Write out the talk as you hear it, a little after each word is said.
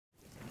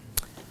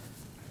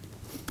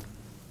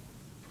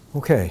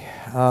Okay.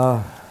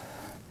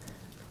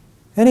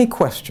 Any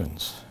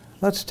questions?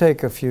 Let's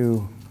take a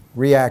few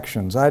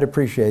reactions. I'd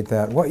appreciate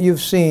that. What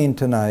you've seen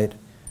tonight,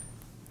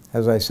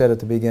 as I said at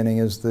the beginning,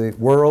 is the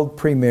world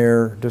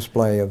premiere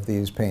display of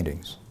these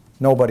paintings.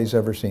 Nobody's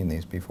ever seen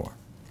these before.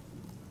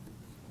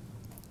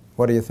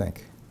 What do you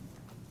think?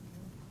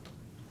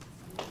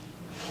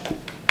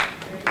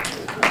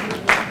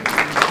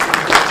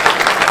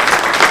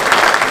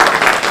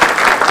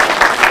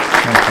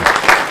 Thank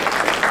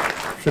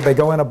you. Should they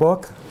go in a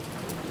book?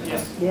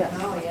 Yes. Yes.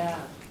 Oh, yeah.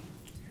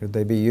 Should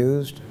they be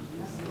used?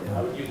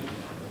 I would use it.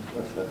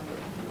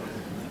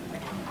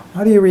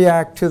 How do you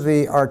react to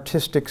the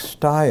artistic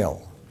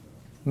style?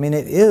 I mean,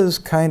 it is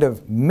kind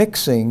of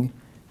mixing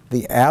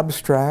the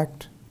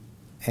abstract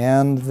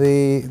and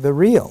the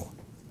real.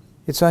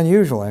 It's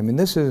unusual. I mean,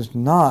 this is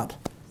not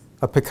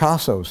a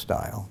Picasso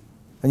style,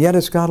 and yet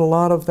it's got a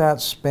lot of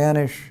that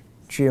Spanish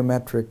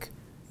geometric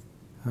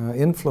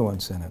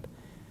influence in it.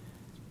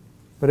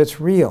 But it's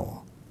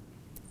real.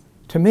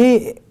 To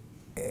me,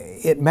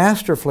 it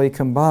masterfully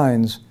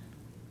combines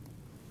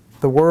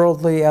the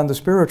worldly and the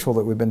spiritual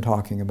that we've been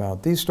talking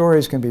about. These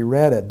stories can be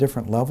read at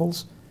different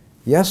levels.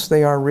 Yes,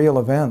 they are real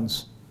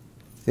events.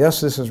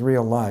 Yes, this is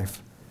real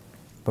life.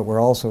 But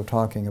we're also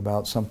talking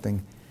about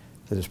something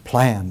that is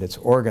planned, it's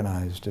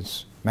organized,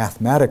 it's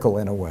mathematical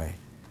in a way.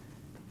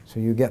 So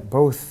you get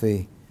both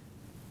of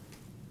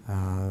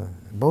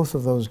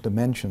those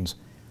dimensions.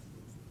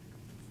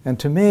 And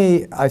to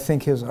me, I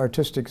think his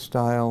artistic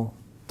style,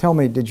 tell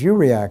me, did you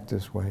react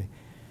this way?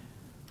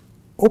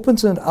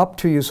 Opens it up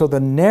to you so the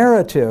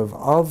narrative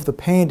of the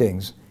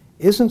paintings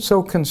isn't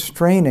so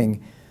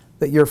constraining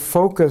that you're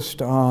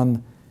focused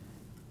on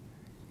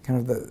kind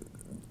of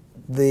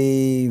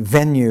the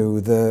venue,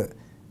 the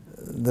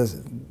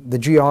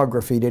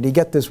geography. Did he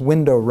get this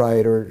window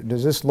right, or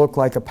does this look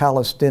like a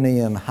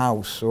Palestinian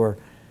house? Or,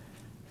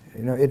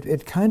 you know,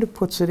 it kind of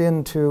puts it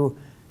into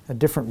a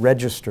different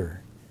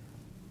register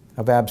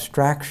of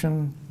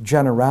abstraction,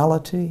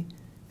 generality,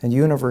 and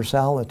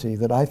universality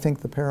that I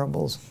think the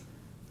parables,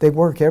 they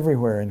work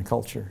everywhere in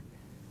culture.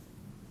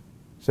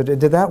 So did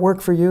that work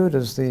for you?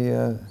 Does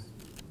the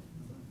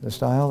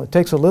style? It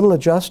takes a little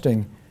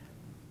adjusting,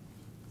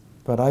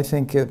 but I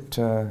think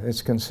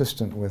it's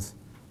consistent with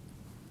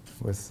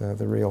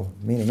the real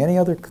meaning.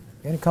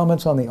 Any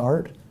comments on the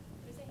art?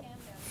 There's a hand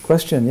up.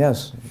 Question?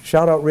 Yes.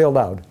 Shout out real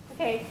loud.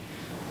 Okay,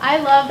 I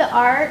love the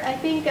art. I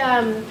think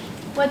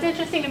what's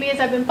interesting to me is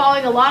I've been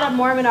following a lot of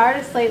Mormon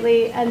artists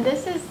lately, and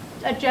this is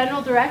a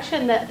general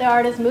direction that the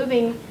art is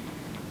moving.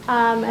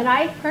 And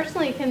I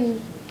personally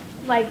can,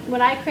 like,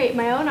 when I create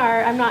my own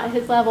art, I'm not at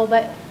his level,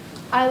 but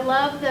I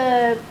love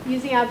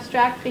using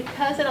abstract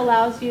because it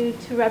allows you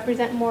to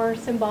represent more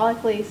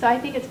symbolically. So I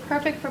think it's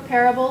perfect for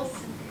parables.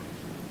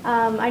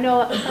 I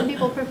know some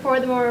people prefer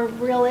the more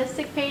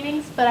realistic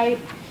paintings, but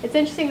it's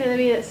interesting to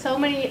me that so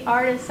many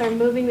artists are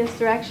moving this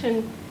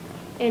direction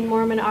in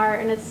Mormon art,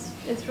 and it's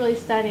really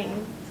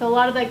stunning. So a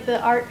lot of like the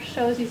art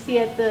shows you see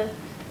at the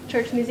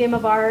Church Museum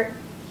of Art,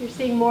 you're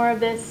seeing more of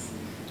this.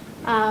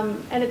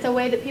 And it's a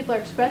way that people are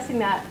expressing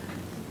that.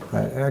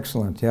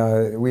 Excellent.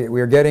 Yeah,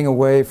 we are getting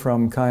away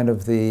from kind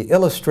of the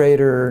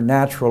illustrator,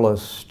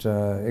 naturalist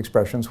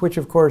expressions, which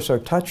of course are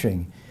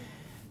touching.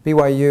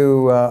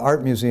 BYU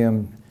Art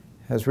Museum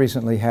has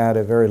recently had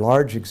a very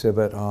large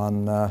exhibit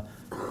on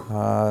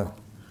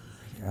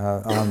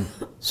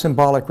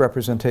symbolic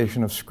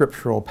representation of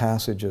scriptural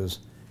passages.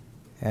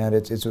 And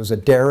it was a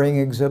daring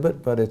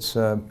exhibit, but it's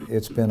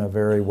been a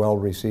very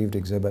well-received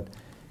exhibit.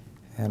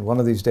 And one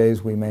of these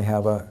days we may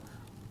have a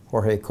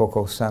Jorge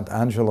Coco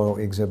Santangelo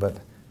exhibit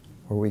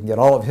where we can get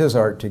all of his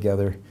art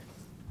together.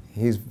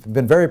 He's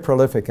been very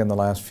prolific in the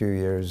last few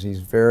years. He's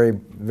very,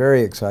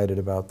 very excited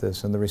about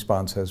this, and the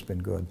response has been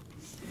good.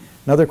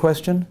 Another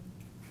question?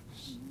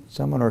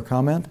 Someone or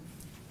comment?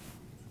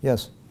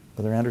 Yes,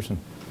 Brother Anderson.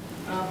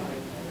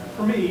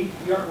 For me,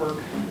 the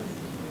artwork,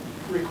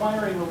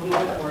 requiring a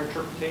little bit more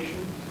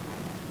interpretation,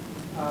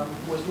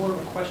 was more of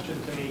a question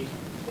to me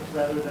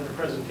rather than a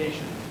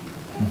presentation.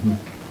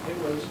 It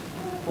was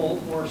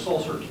more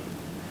soul-searching.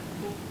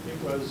 It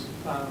was,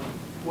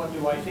 what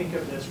do I think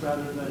of this,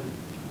 rather than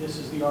this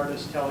is the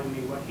artist telling me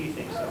what he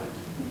thinks of it.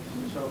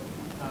 So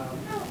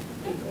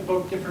it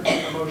evoked different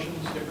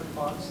emotions, different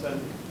thoughts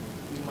than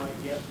you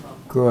might get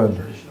from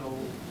traditional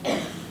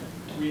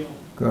real.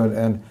 Good,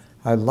 and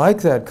I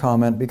like that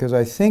comment because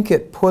I think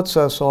it puts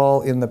us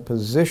all in the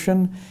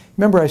position.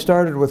 Remember, I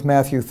started with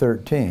Matthew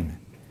 13.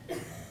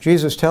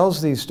 Jesus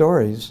tells these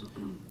stories,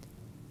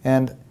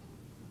 and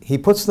he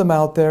puts them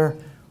out there.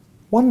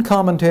 One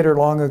commentator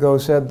long ago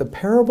said, the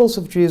parables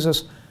of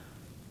Jesus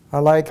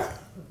are like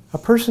a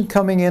person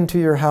coming into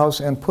your house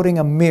and putting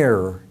a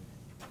mirror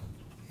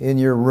in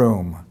your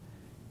room.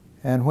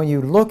 And when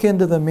you look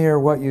into the mirror,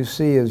 what you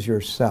see is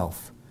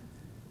yourself.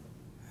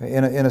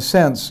 In a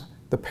sense,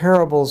 the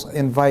parables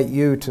invite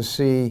you to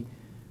see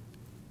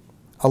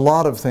a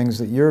lot of things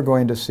that you're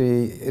going to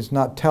see. It's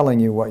not telling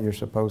you what you're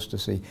supposed to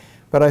see.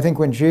 But I think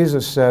when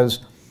Jesus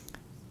says,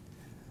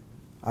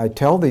 I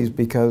tell these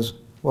because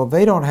Well,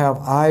 they don't have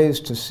eyes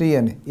to see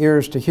and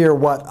ears to hear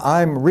what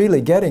I'm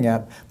really getting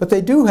at, but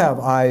they do have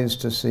eyes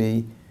to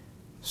see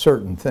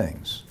certain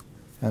things.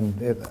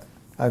 And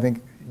I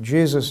think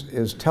Jesus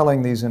is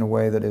telling these in a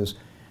way that is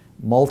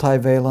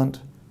multivalent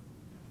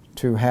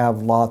to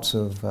have lots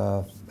of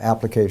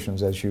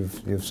applications, as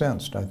you've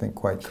sensed, I think,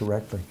 quite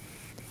correctly.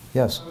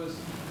 Yes? I was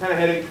kind of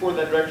heading toward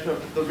that direction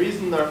of the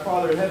reason our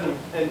Father in Heaven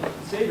and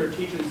Savior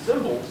teaches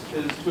symbols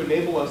is to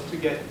enable us to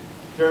get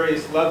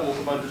various levels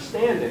of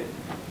understanding.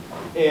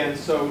 And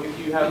so if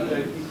you have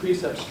an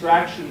increased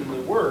abstraction in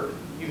the work,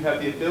 you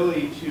have the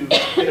ability to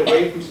get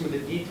away from some of the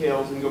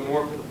details and go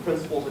more for the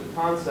principles and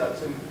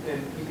concepts, and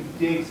you can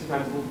dig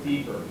sometimes a little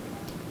deeper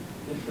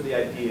into the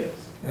ideas.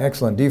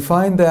 Excellent. Do you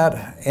find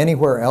that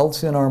anywhere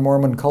else in our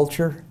Mormon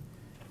culture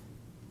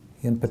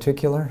in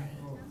particular?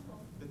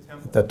 The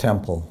temple. The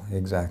temple,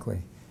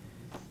 exactly.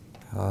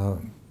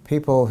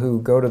 People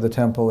who go to the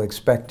temple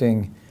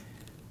expecting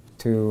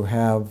to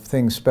have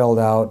things spelled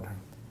out,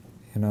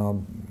 you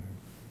know,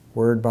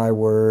 word by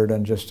word,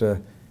 and just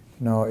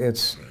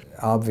it's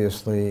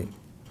obviously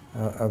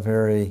a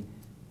very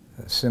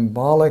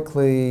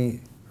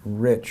symbolically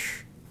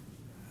rich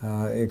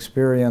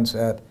experience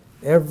at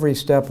every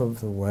step of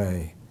the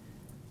way.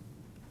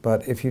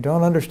 But if you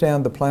don't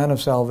understand the plan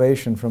of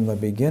salvation from the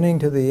beginning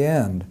to the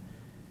end,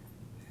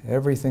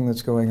 everything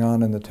that's going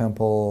on in the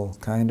temple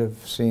kind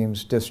of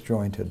seems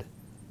disjointed.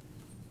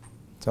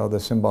 So the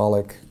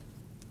symbolic,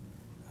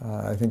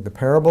 I think the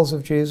parables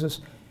of Jesus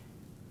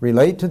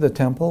relate to the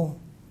temple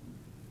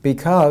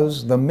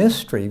because the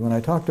mystery, when I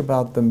talked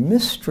about the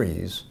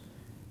mysteries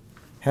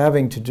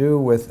having to do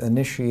with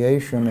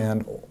initiation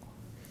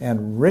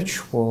and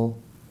ritual,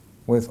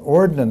 with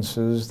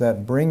ordinances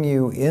that bring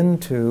you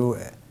into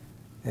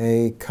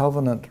a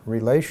covenant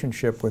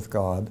relationship with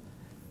God,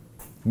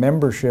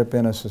 membership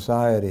in a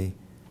society,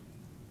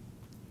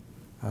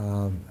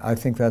 I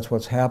think that's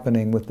what's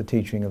happening with the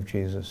teaching of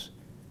Jesus.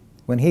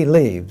 When he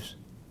leaves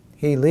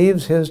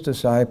his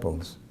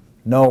disciples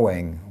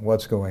knowing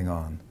what's going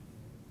on.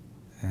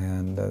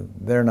 And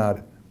they're not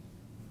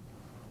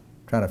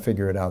trying to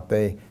figure it out.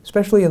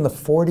 Especially in the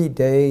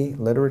 40-day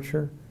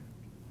literature,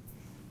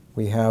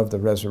 we have the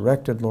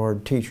resurrected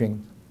Lord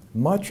teaching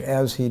much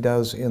as he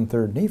does in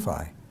 3rd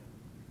Nephi,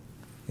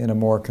 in a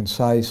more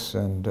concise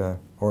and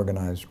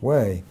organized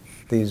way,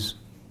 these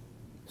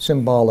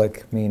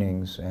symbolic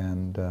meanings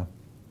and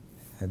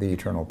the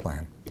eternal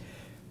plan.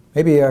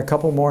 Maybe a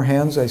couple more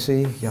hands I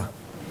see. Yeah.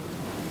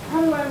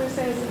 Probably what I'm going to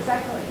say is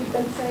exactly what you've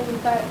been saying,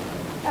 but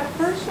at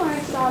first when I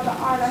saw the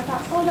art, I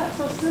thought, oh, that's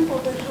so simple,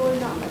 there's really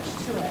not much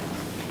to it.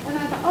 And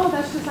I thought, oh,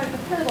 that's just like the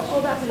parable.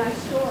 Oh, that's a nice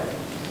story.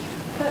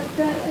 But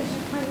then, as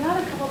you pointed out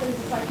a couple of things,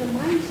 it's like the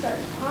mind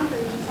starts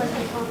pondering, just like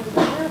you ponder the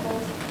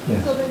parables.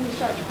 Yes. So then you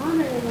start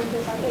pondering, and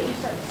then like that, you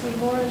start to see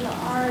more of the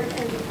art,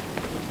 and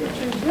it's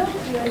revealed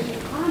to you as you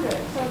ponder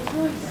it. So it's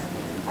really,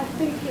 I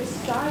think his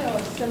style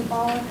is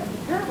symbolic of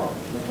the parables,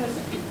 because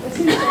it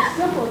seems so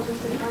simple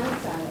just to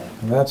glance at it.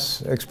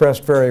 That's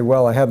expressed very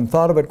well. I hadn't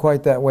thought of it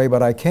quite that way,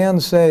 but I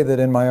can say that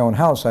in my own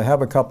house I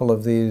have a couple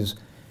of these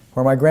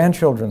where my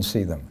grandchildren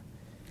see them.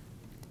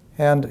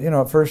 And, you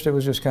know, at first it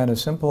was just kind of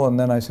simple, and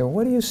then I said, well,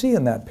 what do you see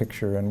in that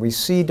picture? And we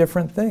see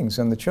different things,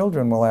 and the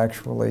children will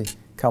actually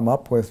come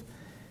up with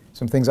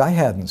some things I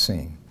hadn't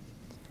seen.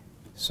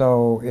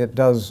 So it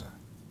does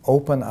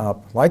open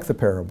up, like the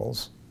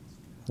parables,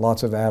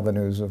 lots of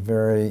avenues of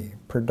very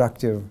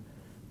productive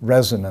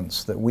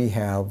resonance that we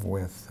have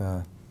with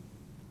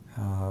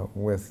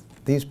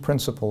these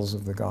principles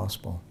of the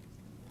gospel.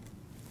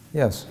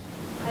 Yes?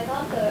 I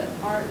thought the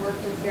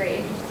artwork was very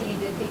interesting in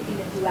depicting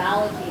the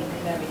dualities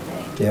of everything.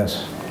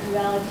 Yes.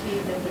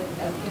 Dualities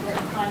of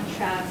different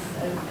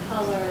contrasts of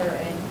color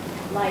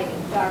and light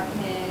and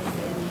darkness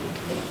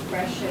and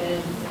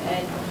expressions,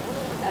 and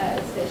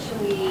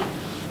especially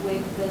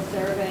with the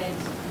servant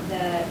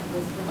that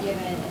was forgiven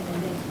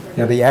and then disforgiven.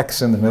 Yeah, the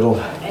X in the middle.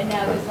 And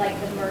that was like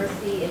the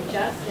mercy and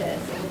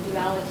justice, and the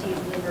dualities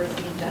of the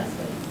mercy and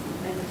justice,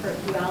 and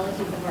the dualities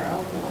of our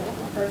own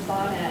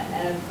persona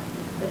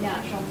of the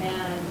natural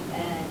man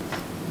and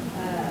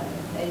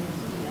you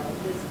know,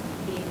 this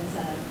being the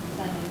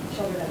son and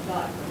children of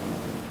God.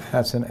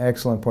 That's an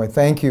excellent point.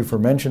 Thank you for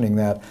mentioning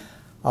that.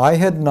 I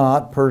had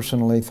not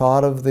personally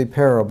thought of the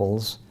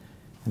parables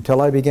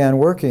until I began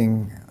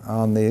working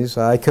on these.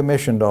 I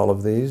commissioned all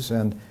of these,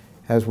 and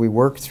as we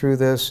worked through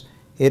this,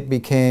 it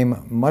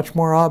became much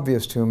more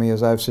obvious to me,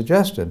 as I've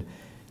suggested,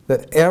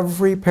 that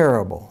every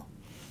parable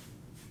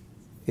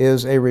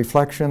is a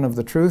reflection of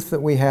the truth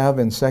that we have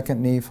in 2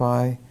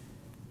 Nephi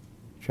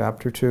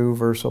chapter 2,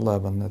 verse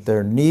 11, that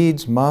there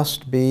needs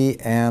must be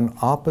an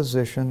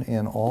opposition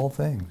in all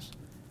things.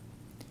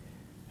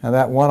 And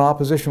that one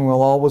opposition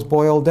will always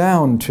boil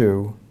down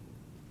to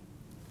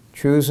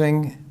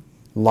choosing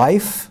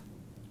life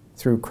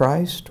through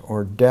Christ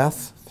or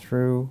death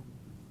through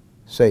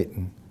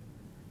Satan.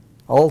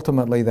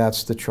 Ultimately,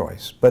 that's the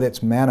choice, but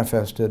it's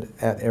manifested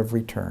at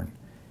every turn.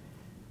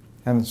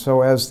 And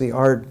so as the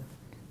art,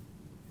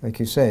 like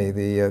you say,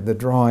 the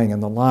drawing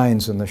and the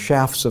lines and the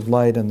shafts of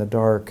light and the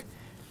dark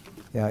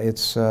Yeah,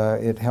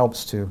 it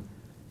helps to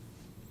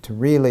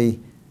really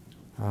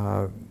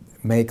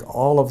make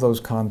all of those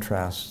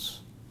contrasts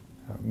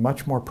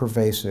much more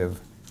pervasive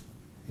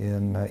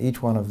in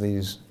each one of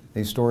these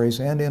stories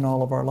and in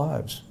all of our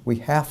lives. We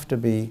have to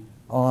be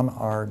on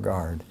our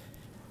guard.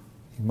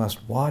 You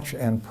must watch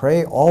and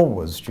pray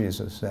always,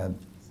 Jesus said,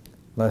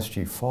 lest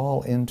ye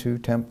fall into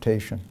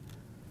temptation.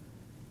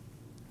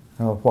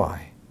 Now,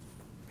 why?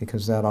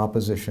 Because that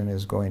opposition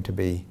is going to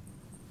be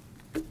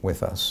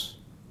with us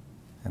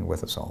and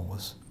with us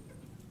always.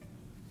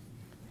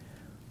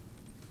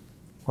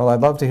 Well,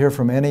 I'd love to hear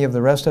from any of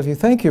the rest of you.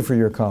 Thank you for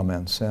your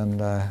comments. And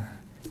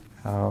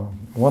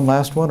one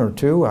last one or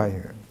two.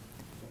 A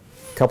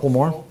couple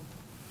more.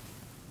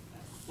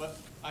 Well,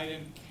 I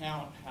didn't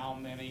count how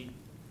many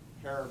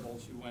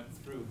parables you went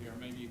through here.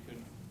 Maybe you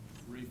could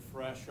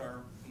refresh our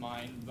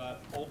mind,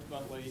 but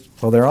ultimately,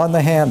 Well, they're on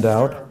the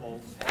handout.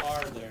 parables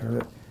are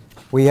there?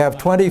 We have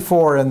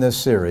 24 in this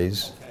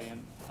series. Okay,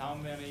 and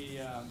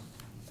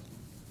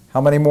How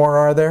many more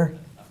are there?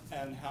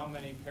 how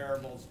many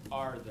parables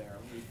are there?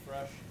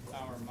 Refresh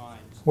our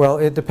minds. Well,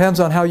 it depends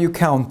on how you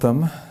count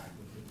them.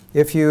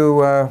 If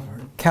you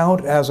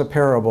count as a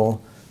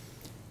parable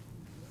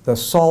the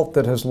salt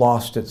that has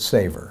lost its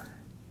savor,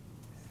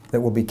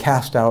 that will be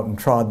cast out and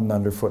trodden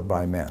underfoot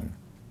by men,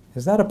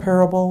 is that a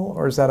parable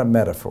or is that a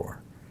metaphor?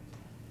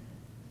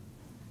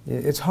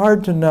 It's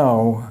hard to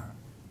know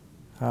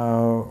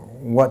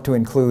what to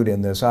include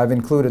in this. I've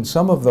included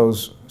some of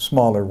those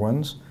smaller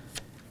ones,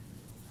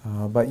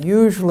 but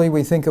usually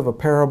we think of a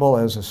parable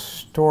as a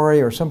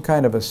story or some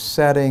kind of a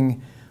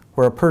setting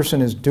where a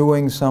person is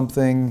doing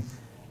something,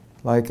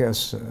 like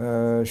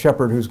a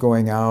shepherd who's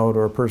going out,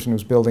 or a person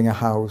who's building a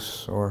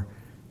house, or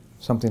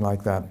something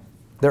like that.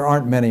 There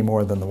aren't many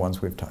more than the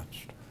ones we've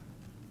touched.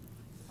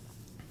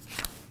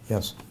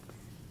 Yes?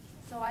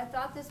 So I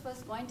thought this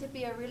was going to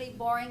be a really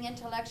boring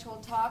intellectual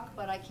talk,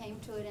 but I came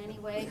to it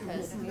anyway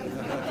because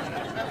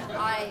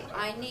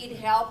I need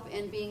help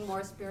in being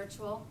more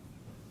spiritual.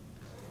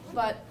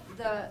 But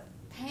the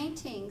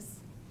paintings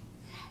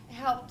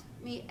helped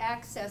me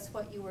access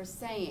what you were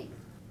saying.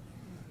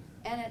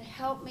 And it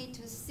helped me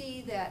to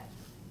see that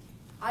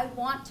I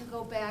want to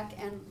go back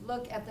and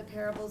look at the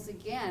parables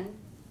again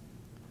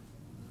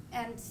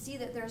and see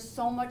that there's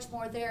so much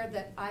more there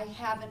that I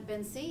haven't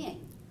been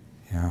seeing.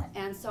 Yeah.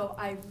 And so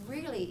I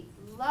really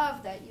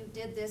love that you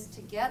did this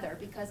together,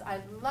 because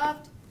I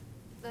loved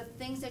the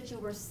things that you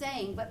were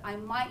saying, but I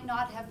might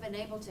not have been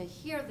able to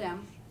hear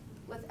them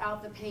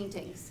without the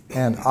paintings.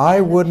 And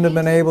I wouldn't have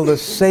been able to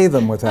say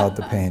them without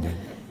the painting.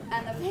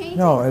 And the paintings,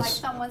 No, like it's-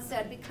 someone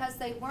said, because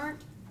they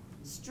weren't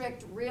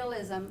strict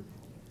realism,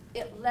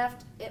 it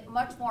left it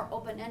much more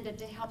open-ended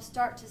to help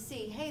start to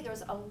see, hey,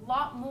 there's a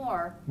lot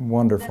more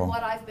Wonderful. than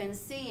what I've been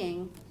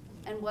seeing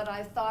and what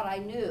I thought I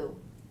knew.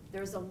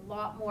 There's a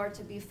lot more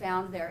to be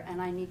found there,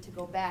 and I need to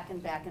go back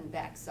and back and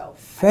back. So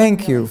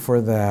Thank you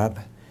for that.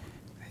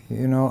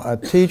 You know, a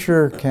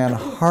teacher can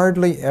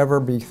hardly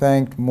ever be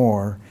thanked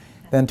more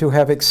than to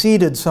have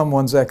exceeded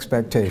someone's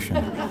expectation.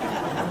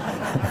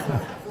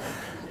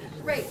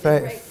 Great,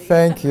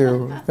 Thank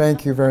you.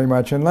 Thank you very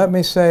much. And let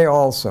me say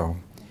also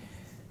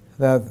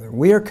that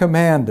we are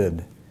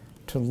commanded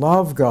to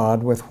love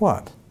God with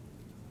what?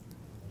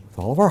 With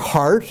all of our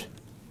heart,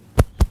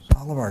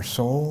 all of our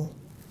soul,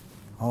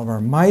 all of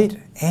our might,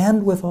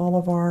 and with all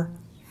of our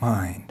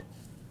mind.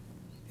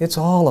 It's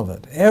all of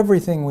it,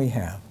 everything we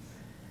have.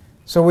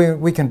 So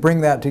we can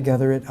bring that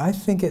together. I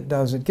think it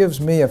does. It gives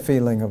me a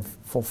feeling of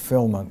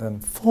fulfillment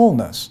and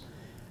fullness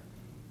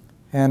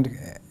and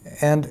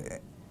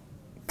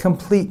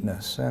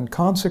completeness and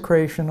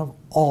consecration of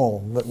all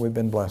that we've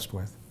been blessed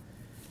with.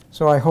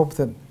 So I hope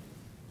that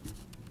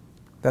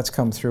that's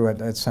come through.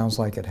 It sounds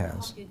like it I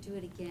has. hope you do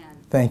it again.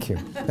 Thank you.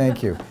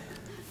 Thank you.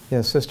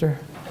 Yes, sister?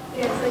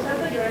 Yes, I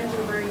thought the drawings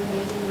were very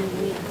amazing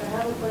and neat. I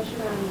have a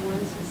question on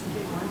one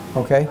specific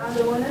one. Okay. On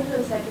the one of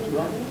the second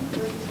building,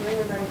 where he's wearing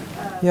a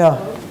red Yeah,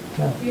 robe.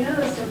 yeah. Do you know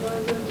the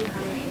symbolism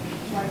behind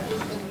why he's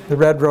wearing The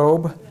red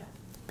robe,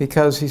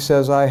 because he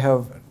says, I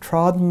have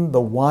trodden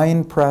the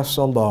winepress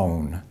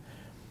alone,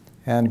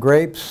 and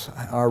grapes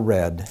are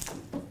red.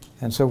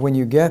 And so when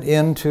you get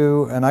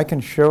into, and I can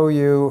show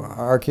you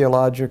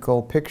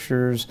archaeological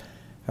pictures,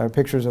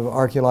 pictures of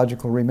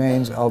archaeological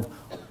remains of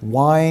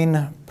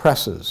wine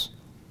presses.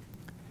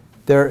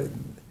 They're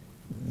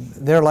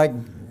like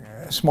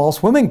small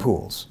swimming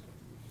pools,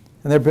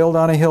 and they're built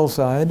on a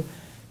hillside,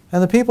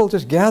 and the people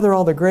just gather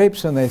all the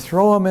grapes and they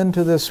throw them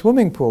into this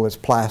swimming pool. It's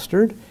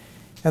plastered,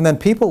 and then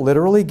people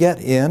literally get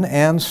in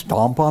and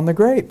stomp on the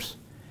grapes.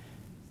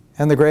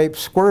 And the grapes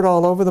squirt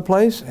all over the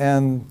place,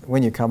 and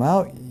when you come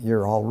out,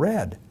 you're all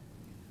red.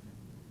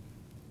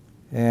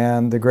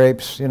 And the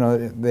grapes, you know,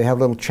 they have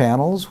little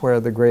channels where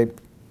the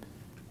grape,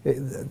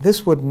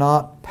 this would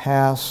not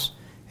pass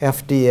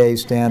FDA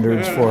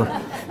standards for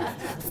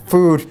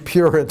food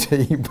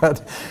purity,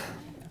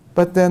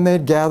 but then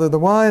they'd gather the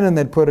wine and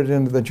they'd put it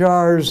into the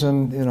jars,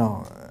 and, you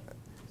know,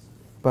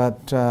 but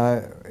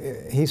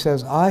he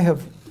says, I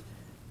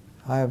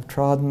have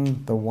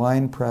trodden the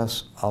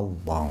winepress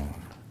alone.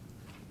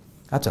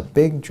 That's a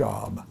big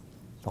job.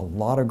 A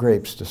lot of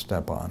grapes to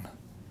step on.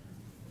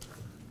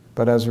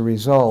 But as a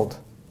result,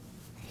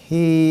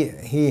 he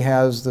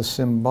has the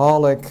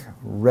symbolic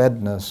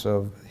redness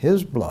of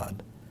his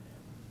blood.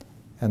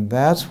 And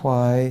that's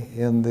why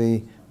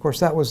of course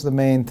that was the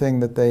main thing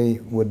that they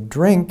would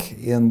drink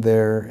in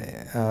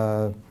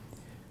their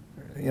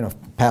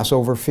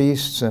Passover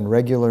feasts and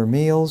regular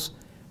meals.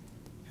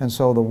 And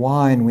so the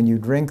wine, when you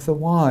drink the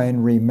wine,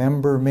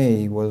 remember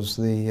me, was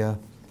the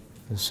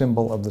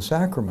symbol of the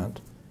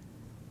sacrament,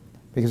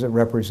 because it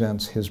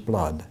represents his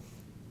blood.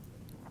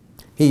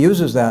 He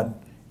uses that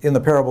in the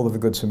parable of the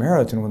Good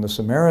Samaritan, when the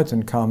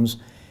Samaritan comes,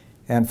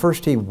 and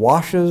first he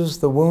washes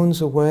the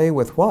wounds away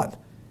with what?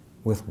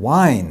 With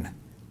wine.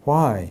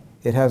 Why?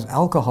 It has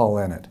alcohol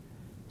in it,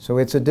 so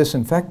it's a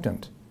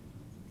disinfectant.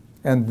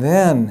 And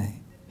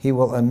then he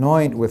will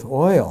anoint with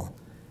oil,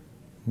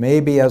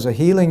 maybe as a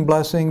healing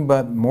blessing,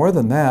 but more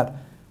than that,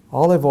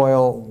 olive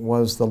oil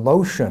was the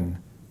lotion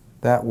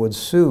that would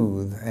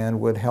soothe and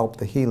would help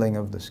the healing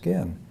of the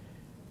skin.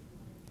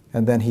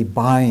 And then he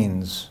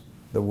binds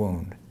the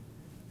wound.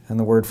 And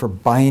the word for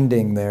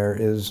binding there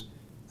is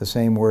the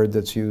same word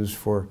that's used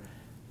for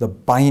the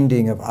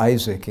binding of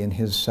Isaac in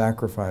his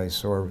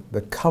sacrifice, or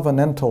the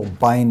covenantal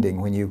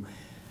binding, when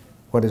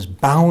what is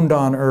bound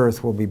on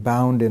earth will be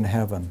bound in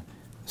heaven.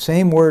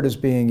 Same word is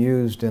being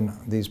used in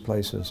these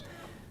places.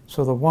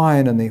 So the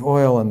wine and the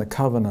oil and the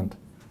covenant,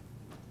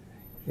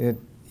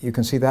 you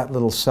can see that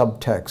little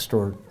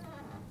subtext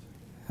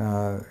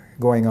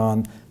going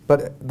on.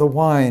 But the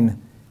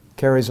wine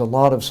carries a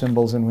lot of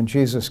symbols, and when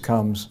Jesus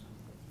comes,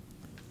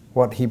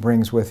 what he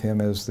brings with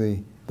him is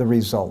the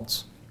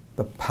results,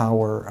 the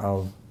power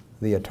of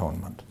the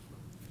atonement.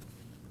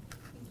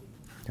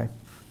 Okay?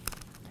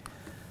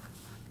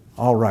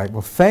 All right.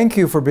 Well, thank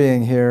you for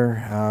being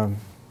here.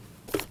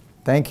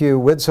 Thank you,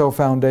 Widtsoe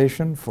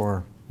Foundation,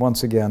 for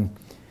once again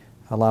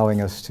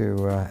allowing us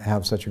to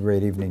have such a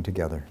great evening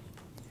together.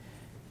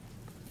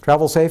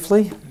 Travel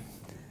safely,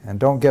 and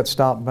don't get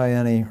stopped by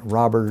any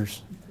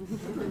robbers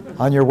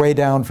on your way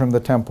down from the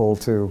temple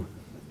to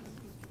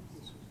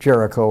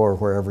Jericho or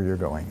wherever you're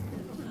going.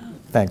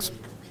 Thanks.